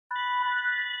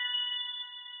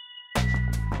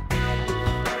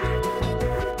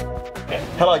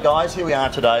Hello guys, here we are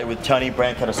today with Toni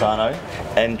Brancatisano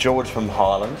and George from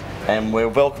Highland, and we're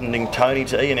welcoming Toni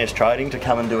to E&S Trading to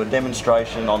come and do a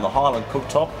demonstration on the Highland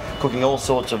cooktop, cooking all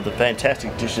sorts of the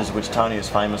fantastic dishes which Toni is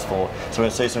famous for. So we're going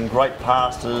to see some great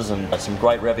pastas and some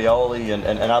great ravioli and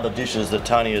other dishes that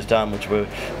Toni has done which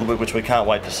we can't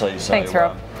wait to see. So, thanks,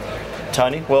 Rob.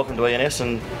 Toni, welcome to E&S,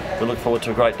 and we look forward to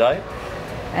a great day.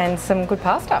 And some good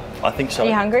pasta. I think so. Are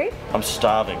you hungry? I'm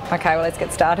starving. Okay, well let's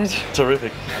get started.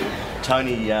 Terrific.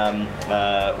 Toni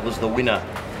was the winner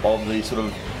of the sort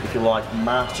of, if you like,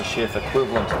 MasterChef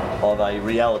equivalent of a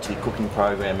reality cooking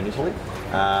program in Italy.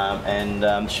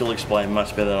 And she'll explain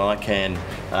much better than I can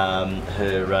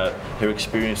her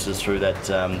experiences through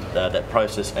that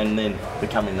process, and then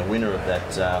becoming the winner of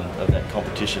that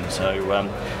competition. So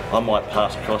I might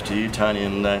pass across to you, Toni,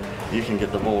 and you can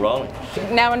get the ball rolling.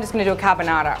 Now I'm just going to do a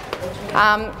carbonara.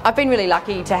 I've been really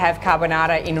lucky to have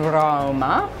carbonara in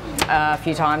Roma a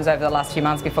few times over the last few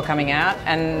months before coming out,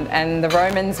 and the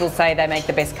Romans will say they make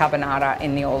the best carbonara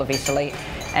in the all of Italy.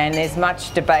 And there's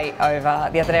much debate over,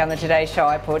 the other day on the Today Show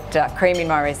I put cream in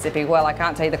my recipe. Well, I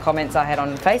can't tell you the comments I had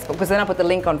on Facebook, because then I put the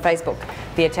link on Facebook,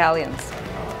 the Italians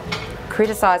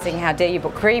criticising how dare you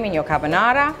put cream in your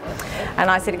carbonara.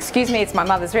 And I said, excuse me, it's my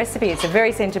mother's recipe, it's a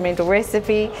very sentimental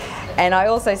recipe. And I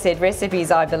also said recipes,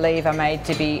 I believe, are made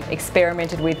to be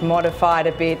experimented with, modified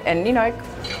a bit, and you know,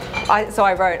 so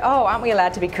I wrote, oh, aren't we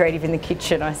allowed to be creative in the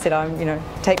kitchen? I said,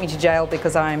 take me to jail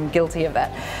because I'm guilty of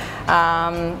that.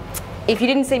 If you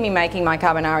didn't see me making my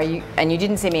carbonara and you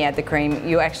didn't see me add the cream,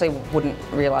 you actually wouldn't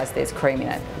realise there's cream in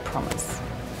it, I promise.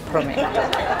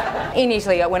 In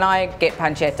Italy, when I get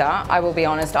pancetta, I will be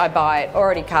honest, I buy it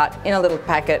already cut in a little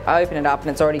packet, I open it up and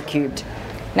it's already cubed.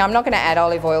 Now I'm not going to add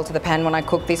olive oil to the pan when I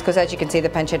cook this, because as you can see the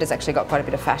pancetta's actually got quite a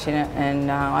bit of fat in it, and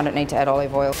I don't need to add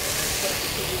olive oil.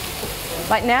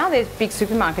 Like now there's big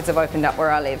supermarkets have opened up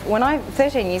where I live.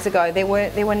 13 years ago, there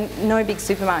were no big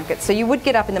supermarkets. So you would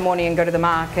get up in the morning and go to the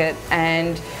market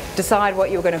and decide what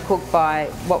you were going to cook by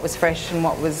what was fresh and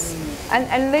what was...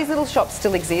 And these little shops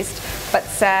still exist, but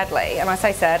sadly, and I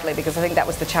say sadly because I think that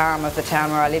was the charm of the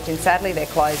town where I lived in, sadly they're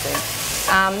closing.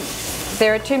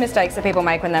 There are two mistakes that people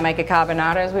make when they make a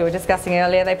carbonara, as we were discussing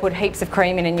earlier. They put heaps of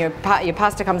cream in and your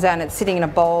pasta comes out and it's sitting in a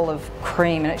bowl of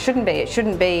cream, and it shouldn't be. It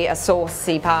shouldn't be a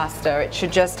saucy pasta. It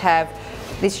should just have,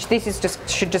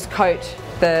 should just coat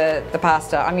the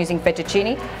pasta. I'm using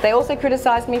fettuccine. They also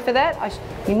criticised me for that.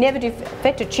 You never do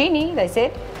fettuccine, they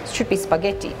said. It should be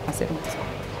spaghetti. I said,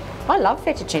 I love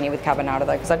fettuccine with carbonara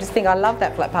though, because I just think I love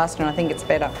that flat pasta and I think it's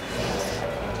better.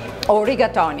 Or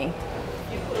rigatoni.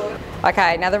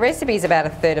 Okay, now the recipe is about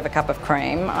 1/3 of a cup of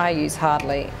cream. I use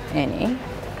hardly any.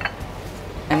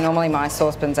 And normally my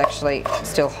saucepan's actually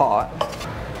still hot.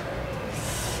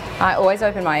 I always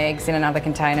open my eggs in another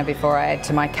container before I add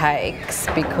to my cakes,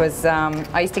 because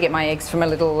I used to get my eggs from a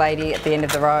little lady at the end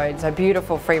of the road, so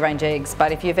beautiful free-range eggs,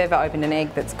 but if you've ever opened an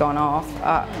egg that's gone off...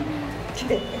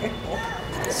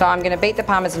 So I'm going to beat the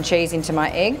Parmesan cheese into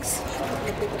my eggs.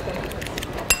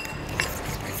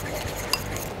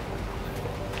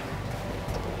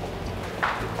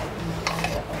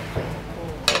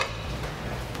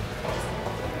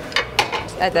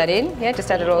 Add that in, yeah, just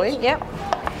add it all in, yep.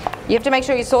 You have to make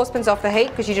sure your saucepan's off the heat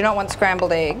because you do not want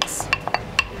scrambled eggs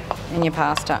in your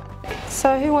pasta.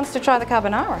 So who wants to try the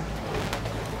carbonara?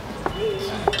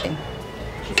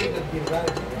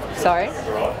 Sorry?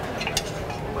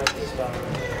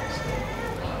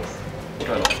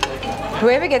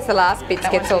 Whoever gets the last bits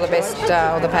gets all the best,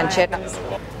 all the pancetta.